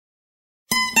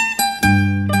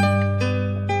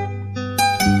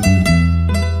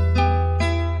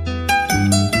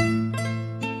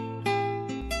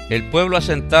El pueblo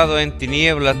asentado en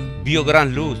tinieblas vio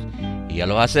gran luz, y a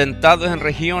los asentados en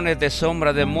regiones de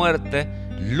sombra de muerte,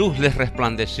 luz les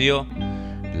resplandeció.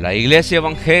 La Iglesia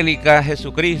Evangélica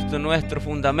Jesucristo, nuestro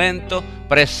fundamento,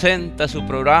 presenta su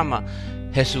programa.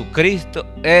 Jesucristo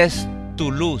es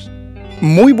tu luz.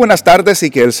 Muy buenas tardes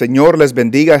y que el Señor les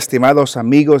bendiga, estimados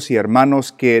amigos y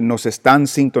hermanos que nos están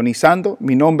sintonizando.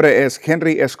 Mi nombre es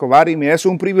Henry Escobar y me es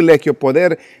un privilegio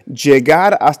poder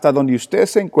llegar hasta donde usted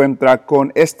se encuentra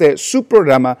con su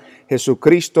programa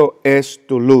Jesucristo es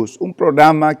tu luz. Un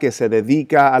programa que se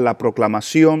dedica a la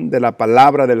proclamación de la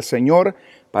palabra del Señor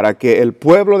para que el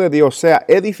pueblo de Dios sea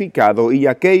edificado y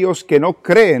aquellos que no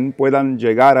creen puedan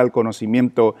llegar al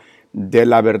conocimiento de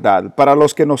la verdad. Para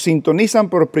los que nos sintonizan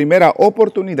por primera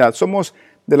oportunidad, somos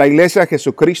de la Iglesia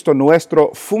Jesucristo,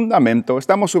 nuestro fundamento.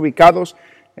 Estamos ubicados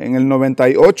en el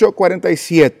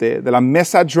 9847 de la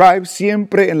Mesa Drive,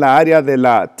 siempre en la área de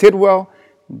la Tidwell,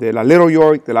 de la Little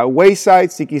York, de la Wayside.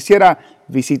 Si quisiera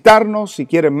visitarnos, si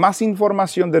quiere más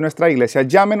información de nuestra iglesia,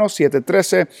 llámenos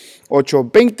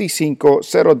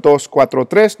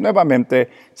 713-825-0243, nuevamente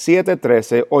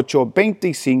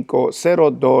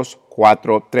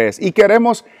 713-825-0243. Y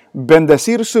queremos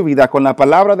bendecir su vida con la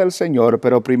palabra del Señor,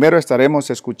 pero primero estaremos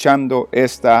escuchando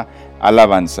esta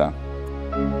alabanza.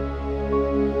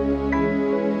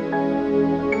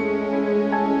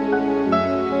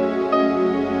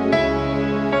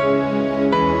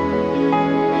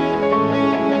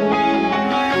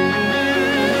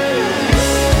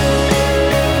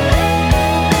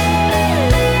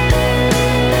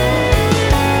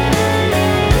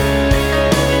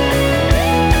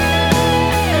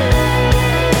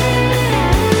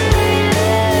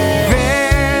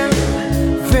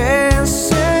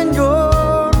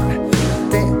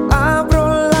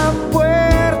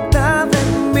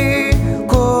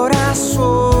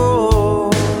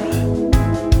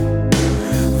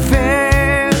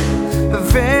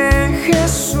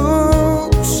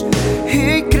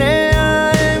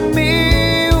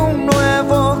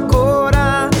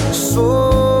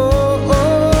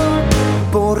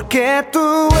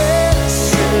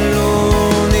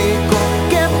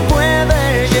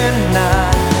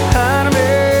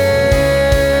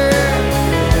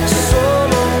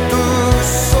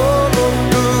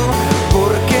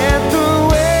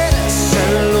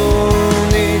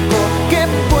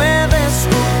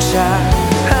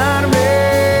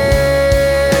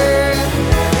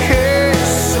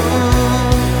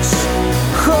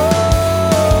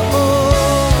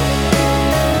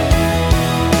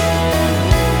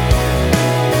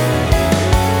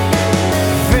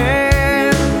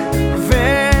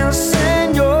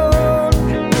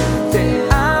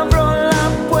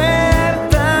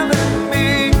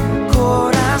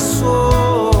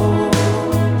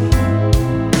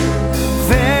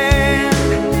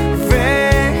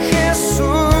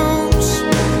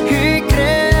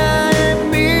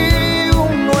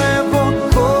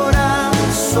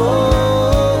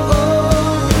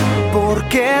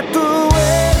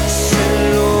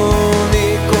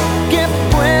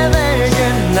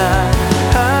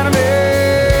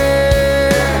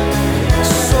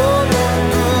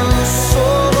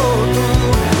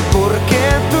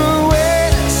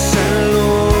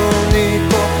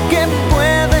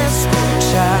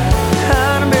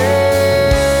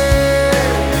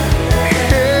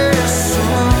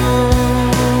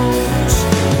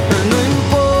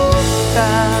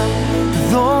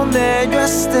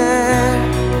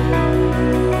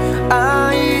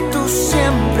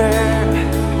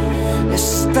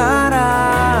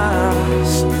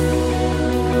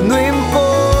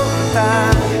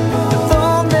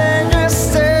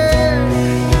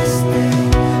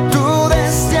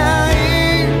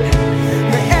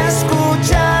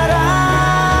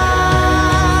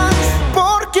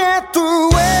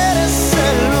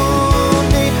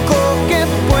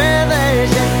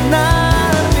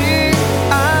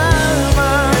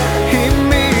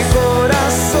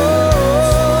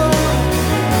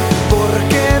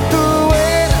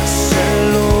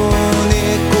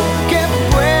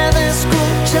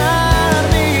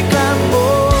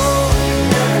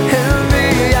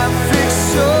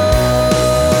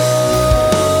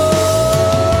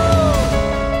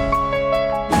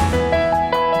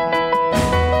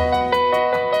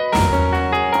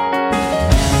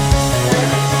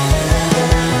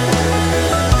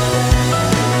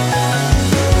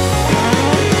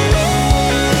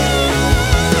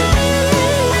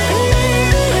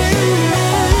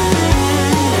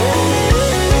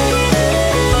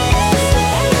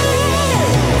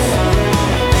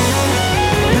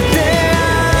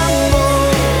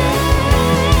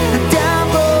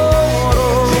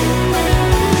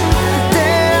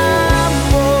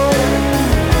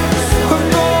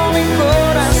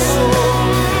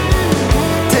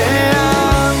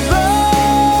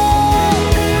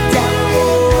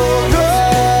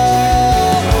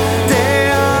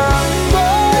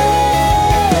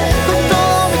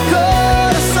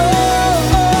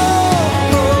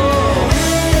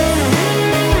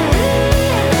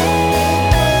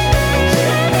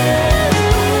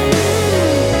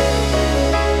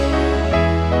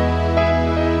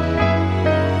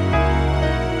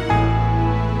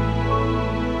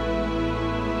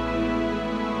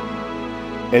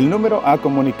 El número a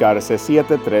comunicarse es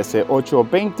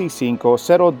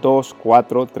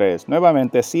 713-825-0243.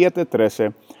 Nuevamente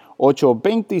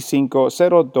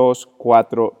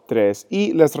 713-825-0243.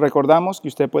 Y les recordamos que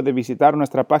usted puede visitar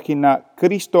nuestra página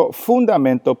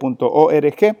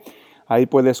cristofundamento.org. Ahí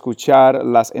puede escuchar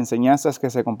las enseñanzas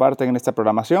que se comparten en esta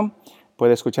programación.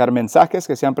 Puede escuchar mensajes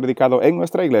que se han predicado en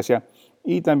nuestra iglesia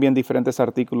y también diferentes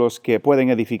artículos que pueden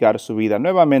edificar su vida.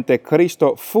 Nuevamente,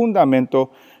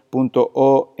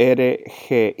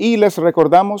 cristofundamento.org. Y les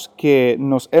recordamos que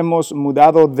nos hemos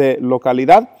mudado de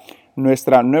localidad.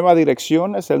 Nuestra nueva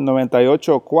dirección es el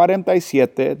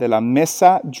 9847 de la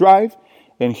Mesa Drive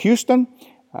en Houston.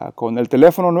 Con el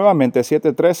teléfono nuevamente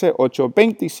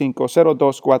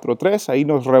 713-825-0243. Ahí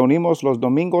nos reunimos los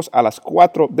domingos a las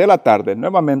 4 de la tarde.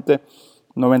 Nuevamente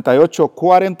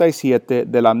 9847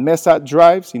 de la Mesa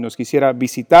Drive. Si nos quisiera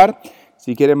visitar,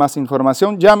 si quiere más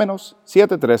información, llámenos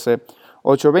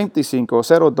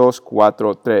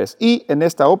 713-825-0243. Y en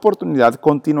esta oportunidad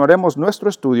continuaremos nuestro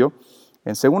estudio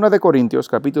en 2 de Corintios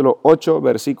capítulo 8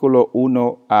 versículo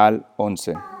 1 al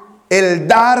 11. El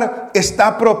dar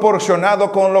está proporcionado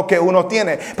con lo que uno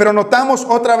tiene. Pero notamos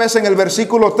otra vez en el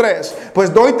versículo 3,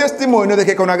 pues doy testimonio de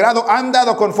que con agrado han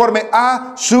dado conforme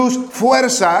a sus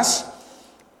fuerzas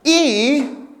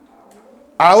y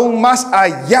aún más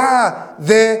allá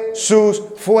de sus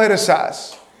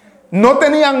fuerzas. No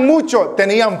tenían mucho,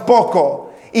 tenían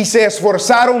poco y se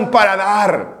esforzaron para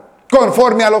dar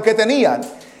conforme a lo que tenían.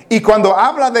 Y cuando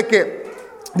habla de que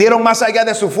dieron más allá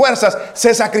de sus fuerzas,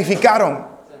 se sacrificaron.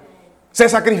 Se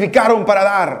sacrificaron para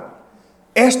dar.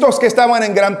 Estos que estaban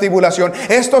en gran tribulación,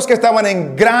 estos que estaban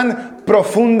en gran,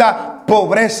 profunda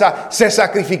pobreza, se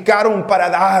sacrificaron para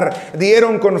dar.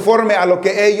 Dieron conforme a lo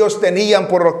que ellos tenían,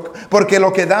 porque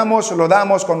lo que damos, lo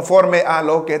damos conforme a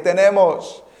lo que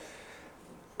tenemos.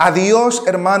 A Dios,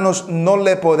 hermanos, no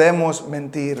le podemos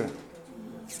mentir.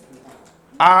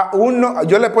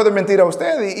 Yo le puedo mentir a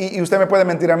usted y usted me puede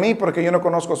mentir a mí porque yo no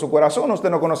conozco su corazón, usted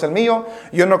no conoce el mío,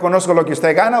 yo no conozco lo que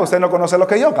usted gana, usted no conoce lo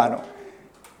que yo gano.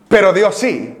 Pero Dios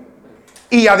sí.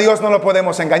 Y a Dios no lo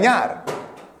podemos engañar.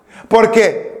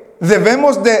 Porque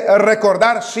debemos de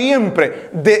recordar siempre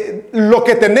de lo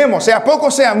que tenemos, sea poco,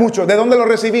 sea mucho, ¿de dónde lo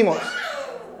recibimos?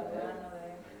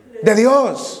 De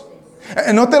Dios.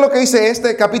 Note lo que dice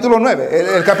este capítulo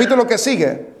 9, el capítulo que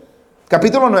sigue.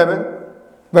 Capítulo 9,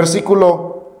 versículo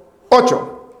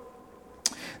 8.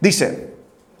 Dice,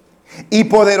 y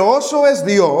poderoso es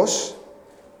Dios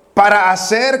para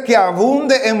hacer que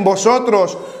abunde en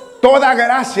vosotros toda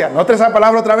gracia. Note esa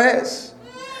palabra otra vez.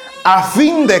 A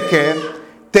fin de que,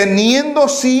 teniendo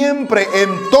siempre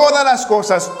en todas las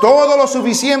cosas todo lo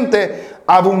suficiente,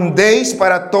 abundéis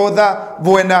para toda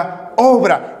buena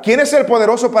obra. ¿Quién es el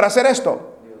poderoso para hacer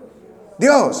esto?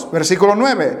 Dios. Versículo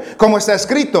 9. Como está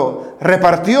escrito,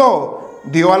 repartió,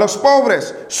 dio a los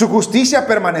pobres, su justicia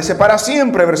permanece para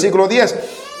siempre. Versículo 10.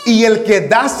 Y el que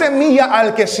da semilla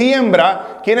al que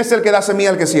siembra, ¿quién es el que da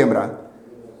semilla al que siembra?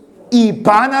 Y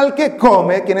pan al que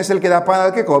come, ¿quién es el que da pan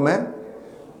al que come?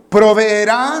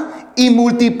 Proveerá y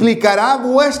multiplicará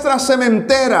vuestra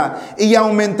sementera y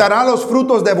aumentará los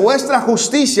frutos de vuestra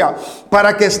justicia,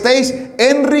 para que estéis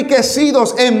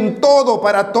enriquecidos en todo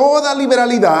para toda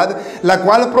liberalidad, la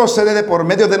cual procede de por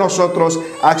medio de nosotros,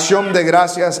 acción de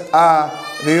gracias a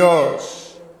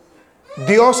Dios.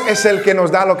 Dios es el que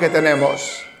nos da lo que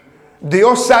tenemos.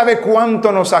 Dios sabe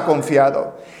cuánto nos ha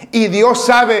confiado. Y Dios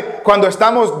sabe cuando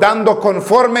estamos dando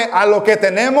conforme a lo que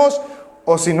tenemos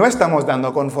o si no estamos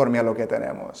dando conforme a lo que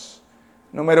tenemos.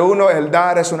 Número 1, el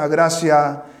dar es una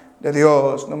gracia de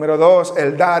Dios. Número 2,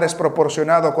 el dar es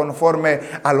proporcionado conforme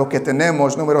a lo que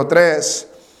tenemos. Número 3,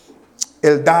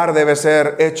 el dar debe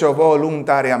ser hecho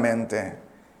voluntariamente.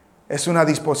 Es una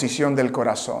disposición del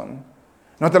corazón.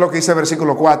 Note lo que dice el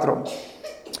versículo 4.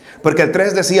 Porque el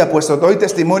 3 decía, pues doy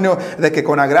testimonio de que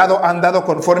con agrado han dado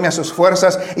conforme a sus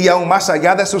fuerzas y aún más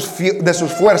allá de sus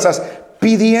fuerzas,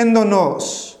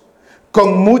 pidiéndonos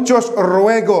con muchos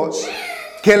ruegos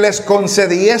que les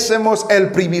concediésemos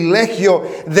el privilegio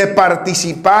de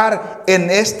participar en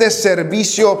este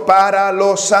servicio para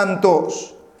los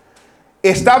santos.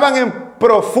 Estaban en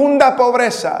profunda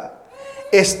pobreza,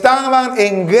 estaban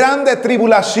en grande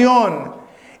tribulación,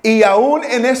 y aún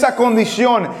en esa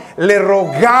condición le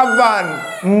rogaban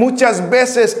muchas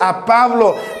veces a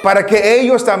Pablo para que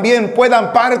ellos también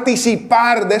puedan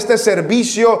participar de este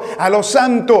servicio a los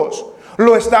santos.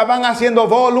 Lo estaban haciendo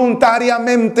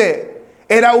voluntariamente.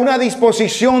 Era una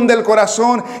disposición del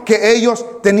corazón que ellos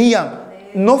tenían.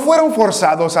 No fueron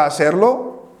forzados a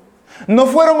hacerlo. No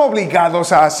fueron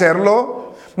obligados a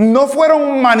hacerlo. No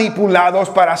fueron manipulados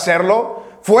para hacerlo.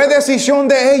 Fue decisión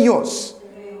de ellos.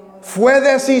 Fue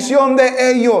decisión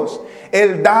de ellos.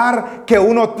 El dar que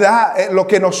uno da, lo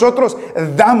que nosotros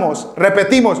damos.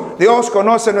 Repetimos, Dios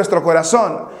conoce nuestro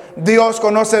corazón. Dios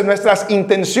conoce nuestras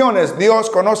intenciones. Dios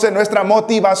conoce nuestra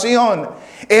motivación.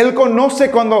 Él conoce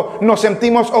cuando nos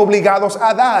sentimos obligados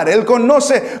a dar. Él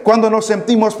conoce cuando nos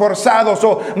sentimos forzados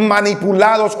o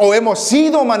manipulados o hemos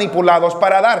sido manipulados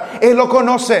para dar. Él lo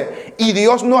conoce y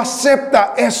Dios no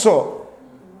acepta eso.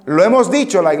 Lo hemos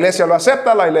dicho, la iglesia lo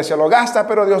acepta, la iglesia lo gasta,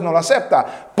 pero Dios no lo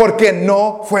acepta porque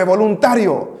no fue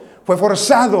voluntario, fue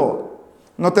forzado.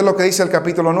 Note lo que dice el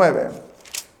capítulo 9,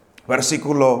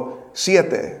 versículo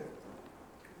 7.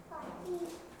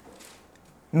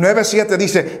 9:7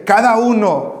 dice, cada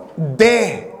uno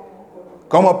dé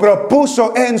como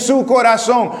propuso en su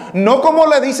corazón, no como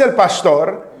le dice el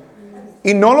pastor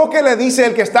y no lo que le dice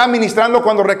el que está administrando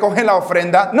cuando recoge la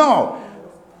ofrenda, no.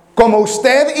 Como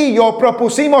usted y yo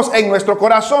propusimos en nuestro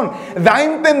corazón. Da a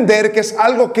entender que es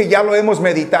algo que ya lo hemos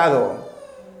meditado.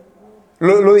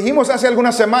 Lo dijimos hace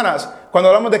algunas semanas cuando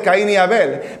hablamos de Caín y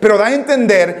Abel. Pero da a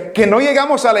entender que no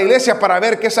llegamos a la iglesia para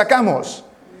ver qué sacamos.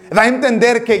 Da a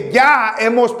entender que ya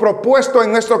hemos propuesto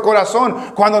en nuestro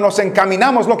corazón cuando nos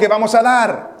encaminamos lo que vamos a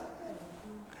dar.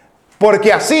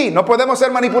 Porque así no podemos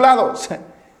ser manipulados.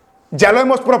 Ya lo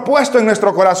hemos propuesto en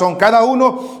nuestro corazón. Cada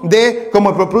uno dé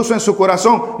como propuso en su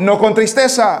corazón, no con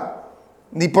tristeza,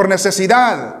 ni por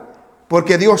necesidad,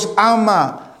 porque Dios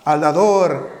ama al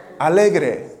dador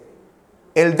alegre.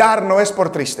 El dar no es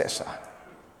por tristeza.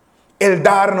 El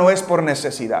dar no es por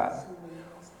necesidad.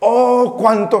 Oh,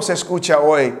 cuánto se escucha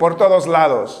hoy por todos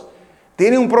lados.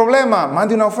 Tiene un problema,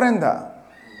 mande una ofrenda.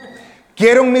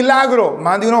 Quiere un milagro,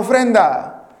 mande una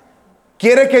ofrenda.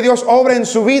 Quiere que Dios obre en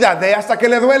su vida, dé hasta que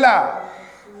le duela.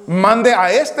 Mande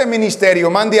a este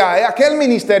ministerio, mande a aquel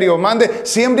ministerio, mande,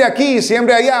 siembre aquí,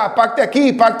 siembre allá, pacte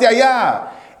aquí, pacte allá.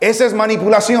 Esa es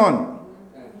manipulación.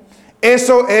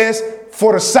 Eso es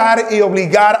forzar y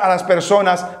obligar a las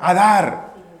personas a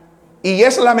dar. Y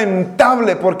es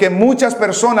lamentable porque muchas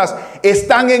personas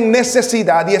están en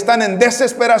necesidad y están en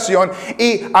desesperación.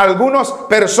 Y algunas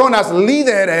personas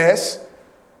líderes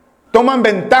toman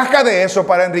ventaja de eso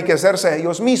para enriquecerse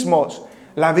ellos mismos.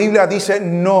 La Biblia dice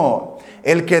no.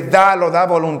 El que da lo da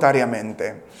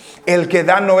voluntariamente. El que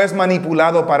da no es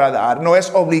manipulado para dar. No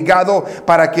es obligado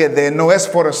para que dé. No es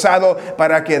forzado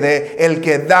para que dé. El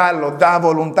que da lo da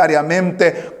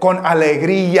voluntariamente con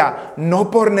alegría.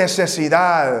 No por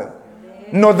necesidad.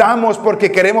 No damos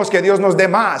porque queremos que Dios nos dé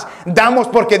más. Damos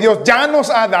porque Dios ya nos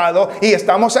ha dado y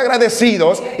estamos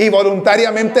agradecidos y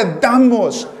voluntariamente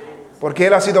damos. Porque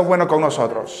Él ha sido bueno con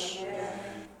nosotros.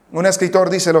 Un escritor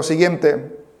dice lo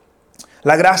siguiente: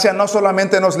 la gracia no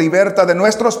solamente nos liberta de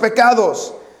nuestros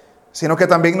pecados, sino que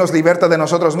también nos liberta de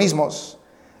nosotros mismos.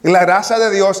 Y la gracia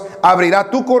de Dios abrirá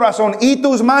tu corazón y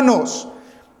tus manos.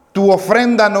 Tu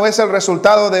ofrenda no es el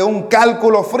resultado de un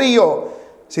cálculo frío,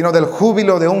 sino del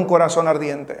júbilo de un corazón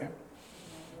ardiente.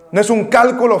 No es un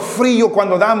cálculo frío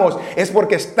cuando damos, es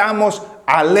porque estamos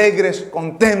alegres,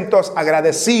 contentos,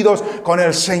 agradecidos con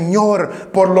el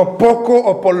Señor por lo poco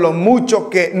o por lo mucho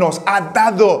que nos ha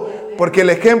dado. Porque el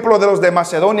ejemplo de los de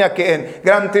Macedonia, que en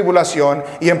gran tribulación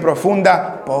y en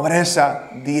profunda pobreza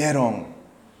dieron,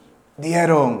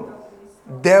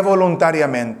 de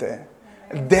voluntariamente,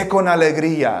 de con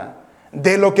alegría,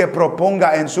 de lo que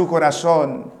proponga en su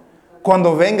corazón.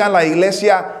 Cuando venga a la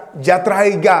iglesia, ya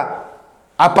traiga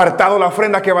apartado la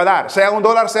ofrenda que va a dar, sea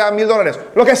 $1, sea $1,000,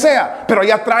 lo que sea, pero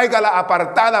ya tráigala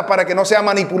apartada para que no sea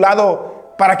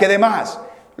manipulado, para que dé más.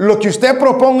 Lo que usted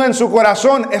proponga en su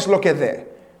corazón es lo que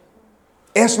dé.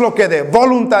 Es lo que dé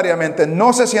voluntariamente.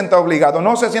 No se sienta obligado,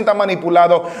 no se sienta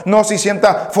manipulado, no se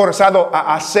sienta forzado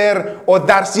a hacer o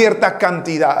dar cierta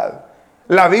cantidad.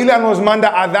 La Biblia nos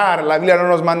manda a dar, la Biblia no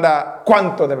nos manda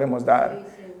cuánto debemos dar.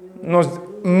 Nos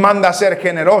manda a ser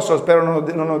generosos, pero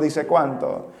no nos dice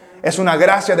cuánto. Es una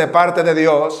gracia de parte de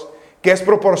Dios que es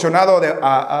proporcionado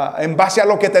en base a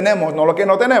lo que tenemos, no lo que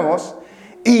no tenemos,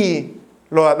 y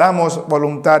lo damos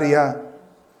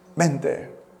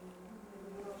voluntariamente.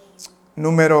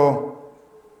 Número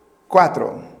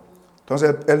 4.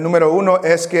 Entonces, el número 1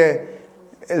 es que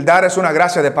el dar es una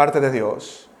gracia de parte de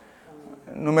Dios.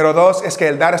 Número 2 es que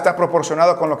el dar está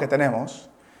proporcionado con lo que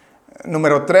tenemos.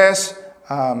 Número 3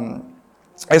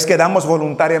 es que damos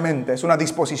voluntariamente, es una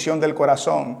disposición del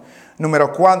corazón.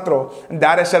 Número 4,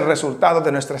 dar es el resultado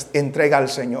de nuestra entrega al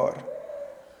Señor.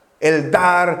 El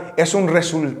dar es un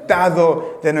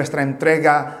resultado de nuestra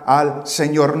entrega al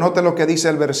Señor. Note lo que dice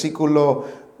el versículo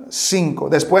 5.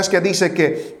 Después que dice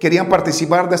que querían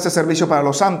participar de este servicio para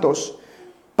los santos,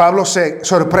 Pablo se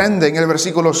sorprende en el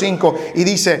versículo 5 y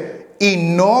dice, y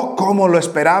no como lo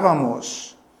esperábamos.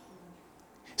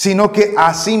 sino que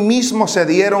asimismo se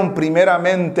dieron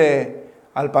primeramente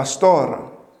al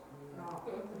pastor,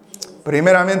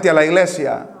 primeramente a la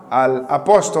iglesia, al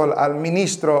apóstol, al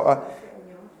ministro,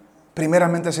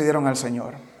 primeramente se dieron al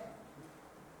Señor.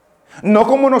 No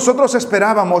como nosotros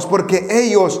esperábamos, porque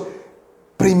ellos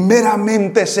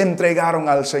primeramente se entregaron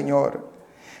al Señor.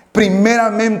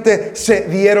 Primeramente se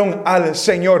dieron al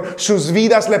Señor. Sus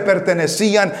vidas le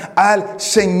pertenecían al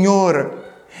Señor.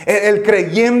 El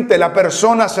creyente, la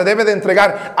persona, se debe de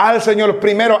entregar al Señor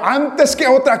primero. Antes que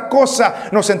otra cosa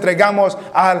nos entregamos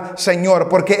al Señor,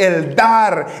 porque el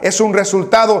dar es un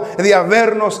resultado de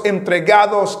habernos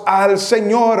entregados al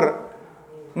Señor.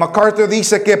 MacArthur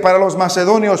dice que para los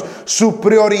macedonios su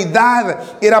prioridad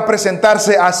era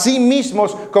presentarse a sí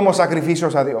mismos como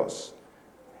sacrificios a Dios.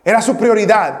 Era su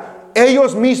prioridad.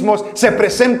 Ellos mismos se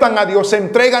presentan a Dios, se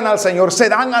entregan al Señor, se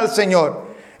dan al Señor.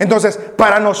 Entonces,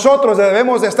 para nosotros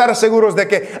debemos de estar seguros de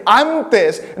que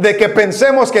antes de que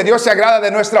pensemos que Dios se agrada de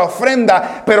nuestra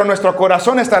ofrenda, pero nuestro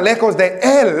corazón está lejos de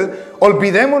Él,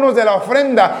 olvidémonos de la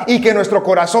ofrenda y que nuestro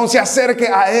corazón se acerque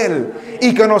a Él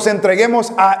y que nos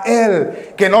entreguemos a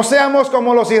Él. Que no seamos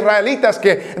como los israelitas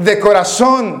que de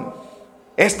corazón,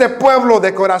 este pueblo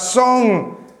de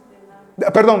corazón,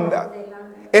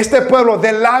 este pueblo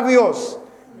de labios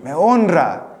me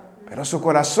honra, pero su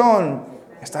corazón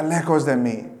está lejos de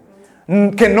mí.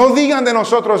 Que no digan de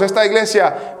nosotros, esta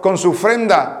iglesia con su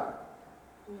ofrenda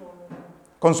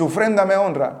me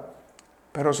honra,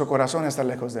 pero su corazón está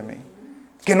lejos de mí.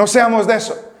 Que no seamos de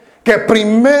eso. Que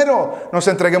primero nos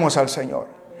entreguemos al Señor.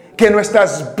 Que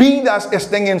nuestras vidas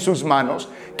estén en sus manos.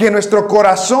 Que nuestro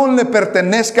corazón le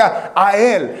pertenezca a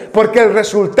Él. Porque el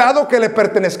resultado que le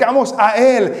pertenezcamos a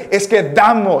Él es que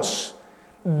damos,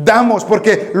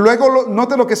 porque luego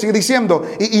note lo que sigue diciendo,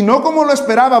 y no como lo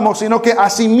esperábamos, sino que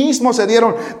asimismo se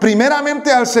dieron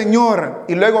primeramente al Señor,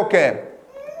 y luego ¿qué?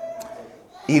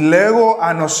 Y luego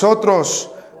a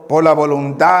nosotros por la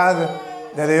voluntad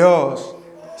de Dios.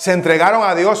 Se entregaron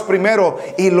a Dios primero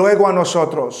y luego a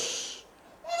nosotros.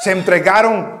 Se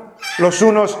entregaron los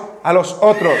unos a los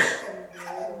otros.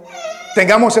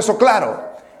 Tengamos eso claro.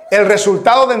 El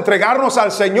resultado de entregarnos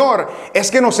al Señor es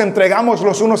que nos entregamos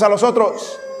los unos a los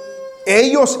otros.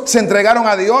 Ellos se entregaron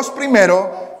a Dios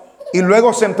primero y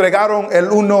luego se entregaron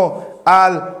el uno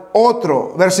al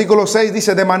otro. Versículo 6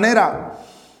 dice, de manera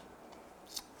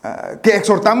que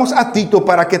exhortamos a Tito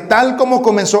para que tal como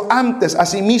comenzó antes,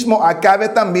 asimismo acabe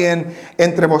también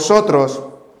entre vosotros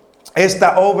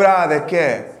esta obra de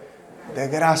 ¿qué? De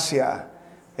gracia.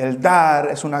 El dar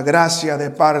es una gracia de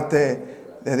parte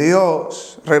de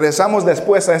Dios. Regresamos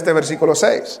después a este versículo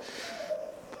 6.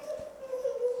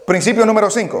 Principio número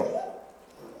 5.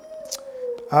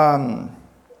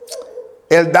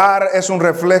 El dar es un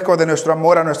reflejo de nuestro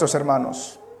amor a nuestros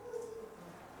hermanos.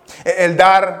 El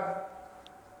dar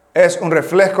es un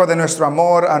reflejo de nuestro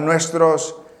amor a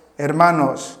nuestros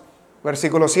hermanos.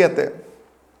 Versículo 7.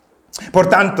 Por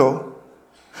tanto,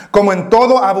 como en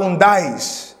todo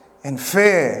abundáis, en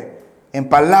fe, en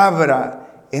palabra,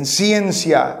 en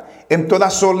ciencia, en toda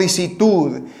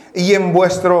solicitud y en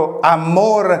vuestro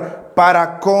amor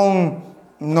para con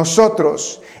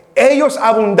nosotros. Ellos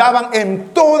abundaban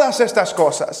en todas estas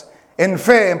cosas. En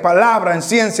fe, en palabra, en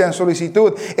ciencia, en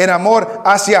solicitud, en amor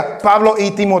hacia Pablo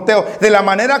y Timoteo. De la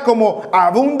manera como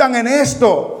abundan en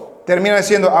esto, termina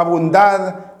diciendo,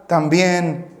 abundad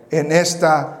también en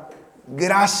esta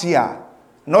gracia.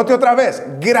 Note otra vez,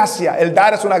 gracia. El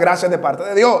dar es una gracia de parte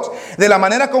de Dios. De la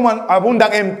manera como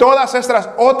abundan en todas estas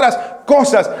otras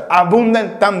cosas,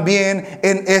 abundan también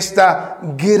en esta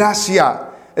gracia.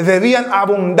 Debían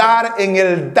abundar en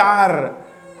el dar.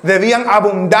 Debían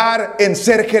abundar en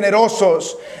ser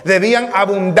generosos. Debían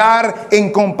abundar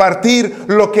en compartir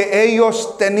lo que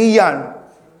ellos tenían.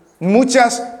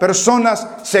 Muchas personas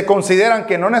se consideran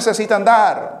que no necesitan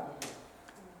dar.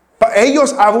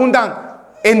 Ellos abundan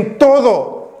en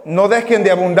todo. No dejen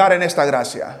de abundar en esta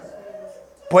gracia.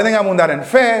 Pueden abundar en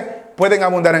fe, pueden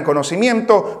abundar en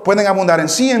conocimiento, pueden abundar en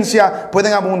ciencia,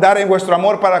 pueden abundar en vuestro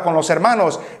amor para con los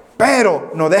hermanos,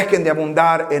 pero no dejen de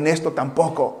abundar en esto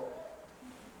tampoco.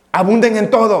 Abunden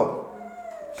en todo.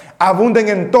 Abunden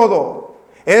en todo.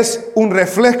 Es un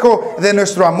reflejo de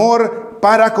nuestro amor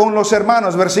para con los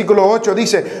hermanos. Versículo 8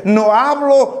 dice, no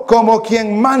hablo como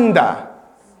quien manda.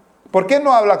 ¿Por qué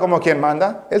no habla como quien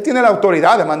manda? Él tiene la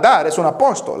autoridad de mandar, es un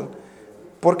apóstol.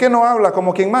 ¿Por qué no habla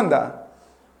como quien manda?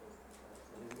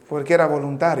 Porque era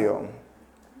voluntario.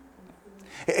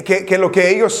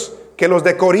 Que los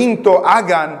de Corinto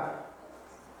hagan,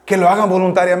 que lo hagan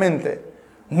voluntariamente.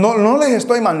 No les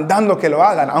estoy mandando que lo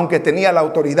hagan, aunque tenía la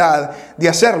autoridad de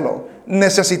hacerlo.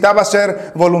 Necesitaba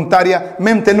ser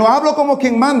voluntariamente. No hablo como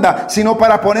quien manda, sino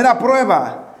para poner a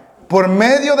prueba, por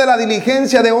medio de la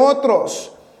diligencia de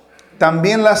otros,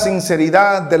 también la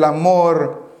sinceridad del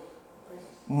amor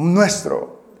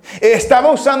nuestro.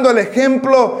 Estaba usando el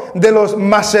ejemplo de los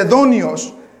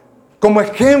macedonios como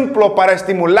ejemplo para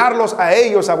estimularlos a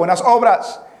ellos a buenas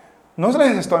obras. No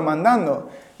les estoy mandando,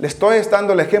 les estoy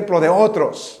dando el ejemplo de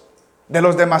otros, de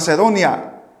los de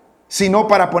Macedonia, sino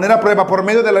para poner a prueba por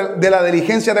medio de la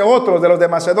diligencia de otros, de los de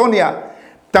Macedonia,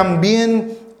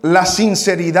 también la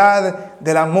sinceridad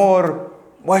del amor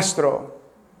vuestro.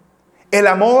 El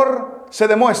amor se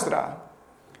demuestra.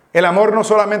 El amor no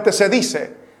solamente se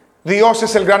dice. Dios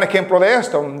es el gran ejemplo de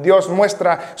esto. Dios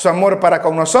muestra su amor para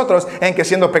con nosotros en que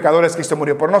siendo pecadores Cristo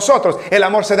murió por nosotros. El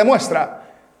amor se demuestra.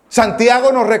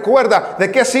 Santiago nos recuerda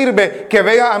de qué sirve que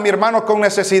vea a mi hermano con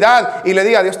necesidad y le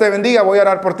diga: Dios te bendiga, voy a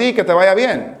orar por ti, que te vaya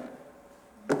bien.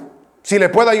 Si le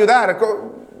puedo ayudar,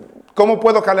 ¿cómo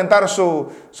puedo calentar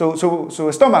su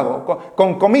estómago?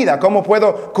 Con comida. ¿Cómo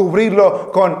puedo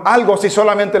cubrirlo con algo si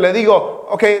solamente le digo: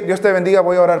 ok, Dios te bendiga,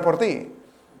 voy a orar por ti?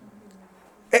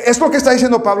 Es lo que está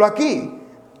diciendo Pablo aquí.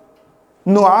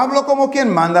 No hablo como quien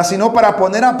manda, sino para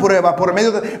poner a prueba por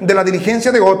medio de la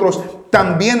diligencia de otros,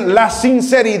 también la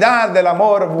sinceridad del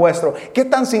amor vuestro. ¿Qué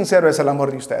tan sincero es el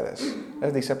amor de ustedes?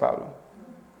 Les dice Pablo.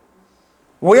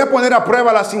 Voy a poner a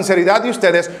prueba la sinceridad de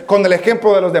ustedes con el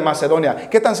ejemplo de los de Macedonia.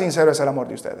 ¿Qué tan sincero es el amor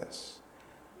de ustedes?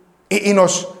 Y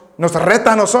nos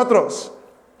reta a nosotros.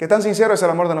 ¿Qué tan sincero es el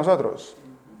amor de nosotros?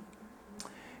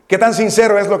 ¿Qué tan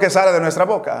sincero es lo que sale de nuestra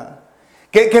boca?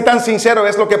 ¿Qué tan sincero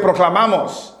es lo que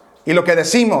proclamamos y lo que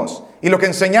decimos y lo que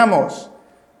enseñamos?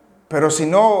 Pero si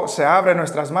no se abren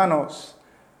nuestras manos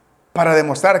para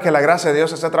demostrar que la gracia de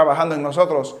Dios está trabajando en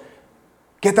nosotros,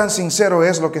 ¿qué tan sincero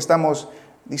es lo que estamos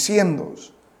diciendo?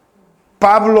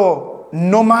 Pablo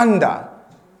no manda,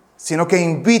 sino que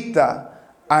invita,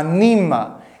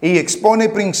 anima y expone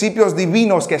principios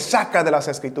divinos que saca de las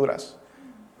Escrituras.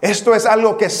 Esto es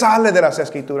algo que sale de las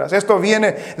Escrituras. Esto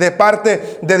viene de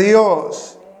parte de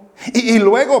Dios. Y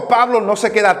luego Pablo no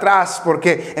se queda atrás,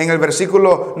 porque en el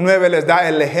versículo 9 les da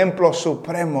el ejemplo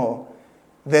supremo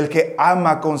del que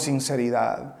ama con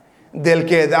sinceridad, del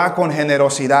que da con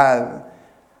generosidad,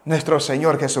 nuestro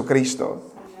Señor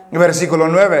Jesucristo. Versículo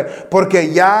 9: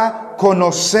 porque ya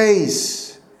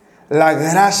conocéis la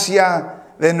gracia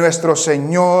de nuestro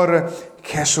Señor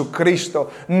Jesucristo.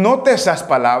 Note esas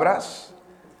palabras.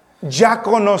 Ya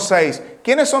conocéis.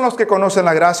 ¿Quiénes son los que conocen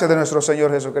la gracia de nuestro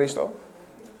Señor Jesucristo?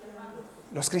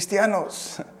 Los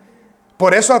cristianos.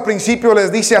 Por eso al principio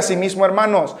les dice a sí mismo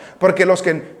hermanos, porque los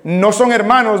que no son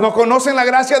hermanos no conocen la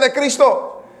gracia de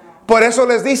Cristo. Por eso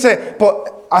les dice: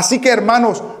 así que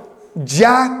hermanos,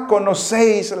 ya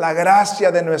conocéis la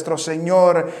gracia de nuestro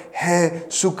Señor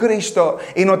Jesucristo.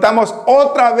 Y notamos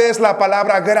otra vez la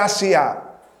palabra gracia,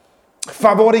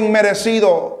 favor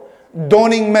inmerecido,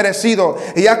 don inmerecido.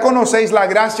 Y ya conocéis la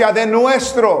gracia de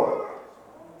nuestro.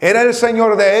 Era el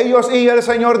Señor de ellos y el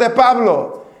Señor de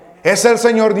Pablo. Es el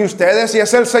Señor de ustedes y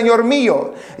es el Señor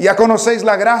mío. Ya conocéis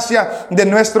la gracia de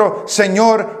nuestro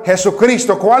Señor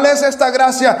Jesucristo. ¿Cuál es esta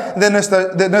gracia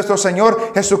de nuestro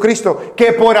Señor Jesucristo?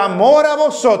 Que por amor a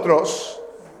vosotros,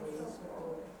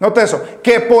 note eso,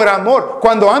 que por amor,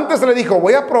 cuando antes le dijo: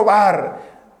 voy a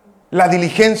probar la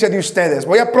diligencia de ustedes,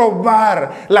 voy a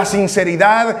probar la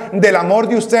sinceridad del amor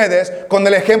de ustedes con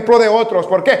el ejemplo de otros.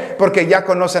 ¿Por qué? Porque ya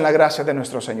conocen la gracia de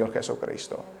nuestro Señor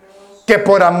Jesucristo. Que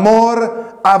por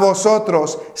amor a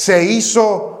vosotros se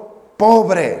hizo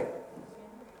pobre.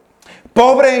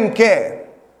 ¿Pobre en qué?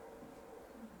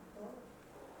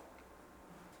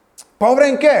 ¿Pobre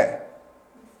en qué?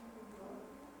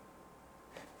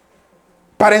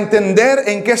 Para entender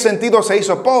en qué sentido se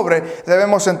hizo pobre,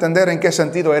 debemos entender en qué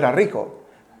sentido era rico.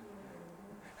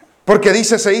 Porque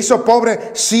dice: se hizo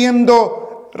pobre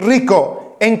siendo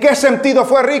rico. ¿En qué sentido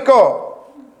fue rico?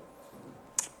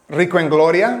 Rico en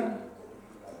gloria,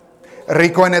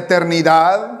 rico en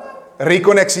eternidad,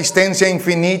 rico en existencia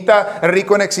infinita,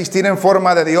 rico en existir en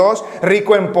forma de Dios,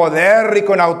 rico en poder,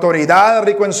 rico en autoridad,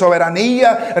 rico en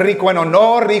soberanía, rico en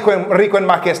honor, rico en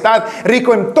majestad,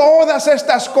 rico en todas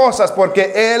estas cosas,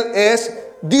 porque Él es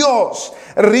Dios.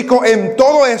 Rico en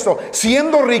todo esto,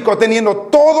 siendo rico, teniendo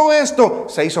todo esto,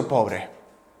 se hizo pobre.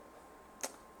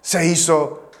 Se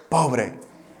hizo pobre.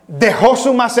 Dejó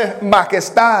su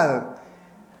majestad,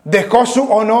 dejó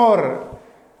su honor,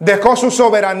 dejó su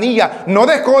soberanía. No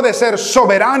dejó de ser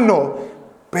soberano,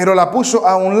 pero la puso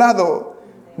a un lado.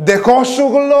 Dejó su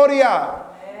gloria,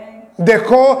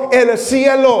 dejó el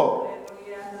cielo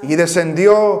y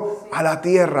descendió a la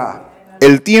tierra.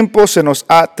 El tiempo se nos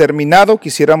ha terminado.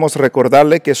 Quisiéramos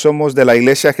recordarle que somos de la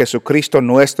Iglesia Jesucristo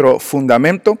Nuestro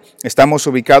Fundamento. Estamos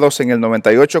ubicados en el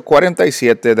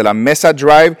 9847 de la Mesa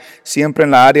Drive, siempre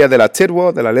en la área de la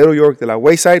Tidwell, de la Little York, de la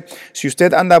Wayside. Si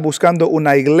usted anda buscando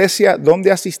una iglesia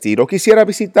donde asistir o quisiera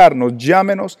visitarnos,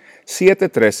 llámenos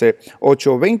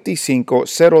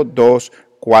 713-825-0243.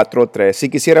 Si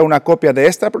quisiera una copia de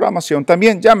esta programación,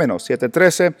 también llámenos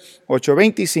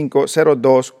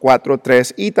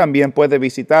 713-825-0243 y también puede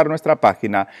visitar nuestra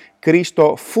página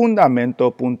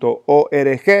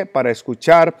cristofundamento.org para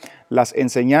escuchar las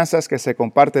enseñanzas que se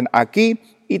comparten aquí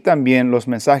y también los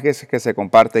mensajes que se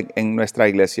comparten en nuestra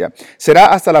iglesia.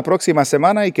 Será hasta la próxima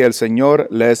semana y que el Señor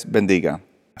les bendiga.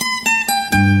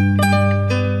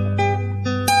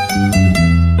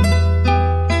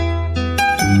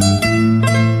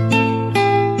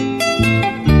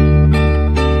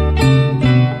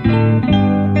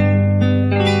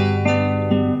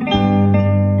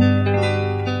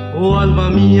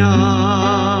 Alma mía,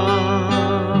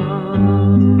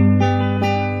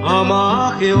 ama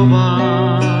a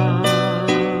Jehová,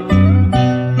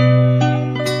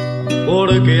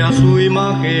 porque a su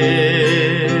imagen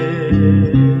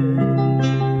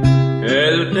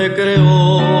Él te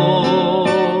creó,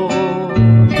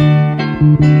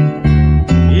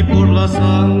 y por la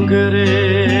sangre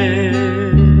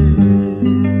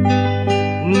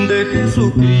de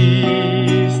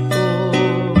Jesucristo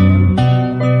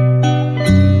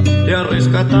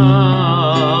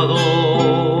rescatado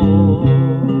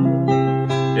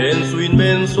en su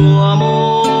inmenso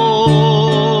amor.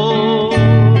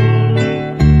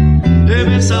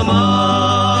 Debes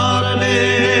amarle,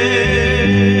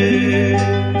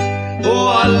 oh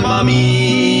alma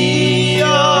mía,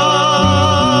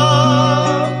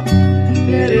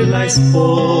 eres la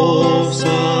esposa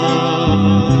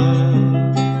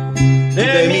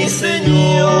de mi Señor.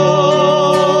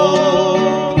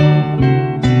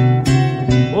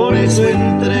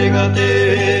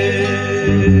 Entrégate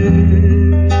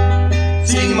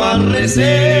sin más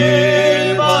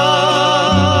reservas,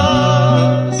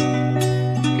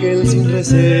 que Él sin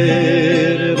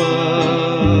reservas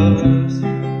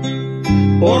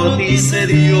por ti se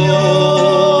dio.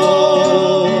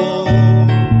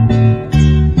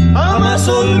 Jamás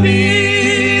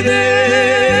olvides,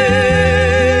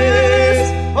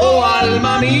 oh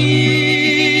alma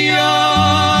mía,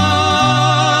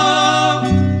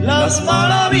 las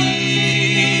maravillas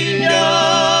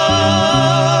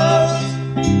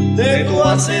de tu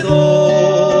Hacedor,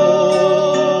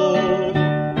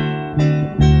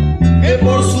 que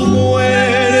por su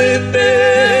muerte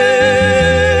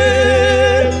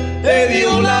te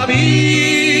dio la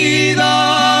vida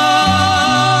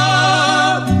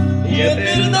y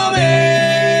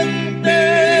eternamente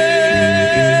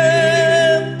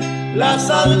la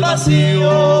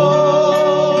salvación.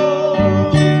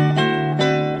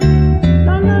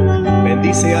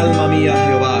 Bendice alma mía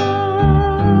Jehová,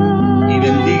 y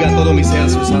bendiga todo mi ser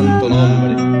su santo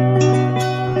nombre.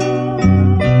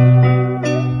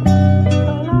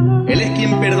 Él es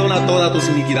quien perdona todas tus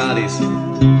iniquidades,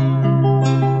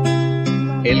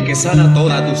 el que sana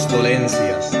todas tus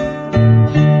dolencias,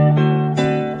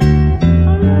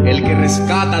 el que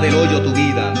rescata del hoyo tu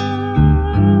vida,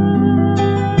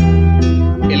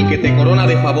 el que te corona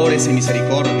de favores y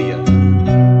misericordia,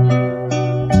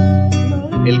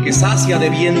 el que sacia de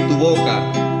bien tu boca,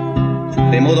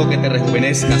 de modo que te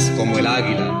rejuvenezcas como el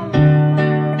águila.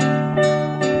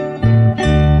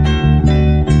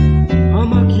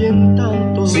 Ama a quien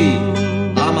tanto, sí,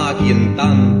 ama a quien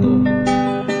tanto,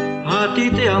 a ti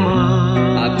te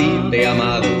ama, a ti te he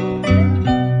amado.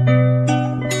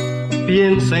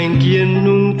 Piensa en quien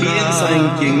nunca, piensa en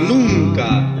quien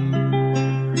nunca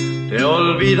te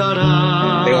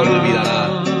olvidará, te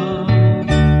olvidará.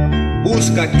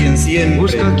 Busca quien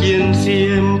siempre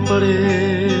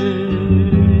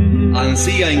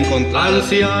ansía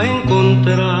encontrarte.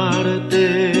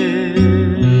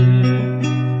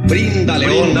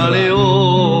 Bríndale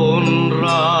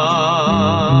honra,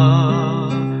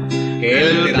 que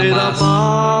Él te da paz.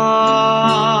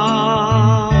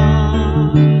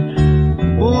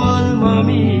 Oh alma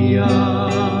mía,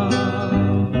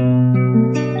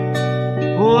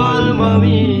 oh alma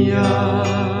mía,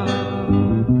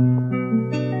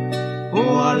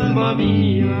 oh alma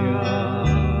mía.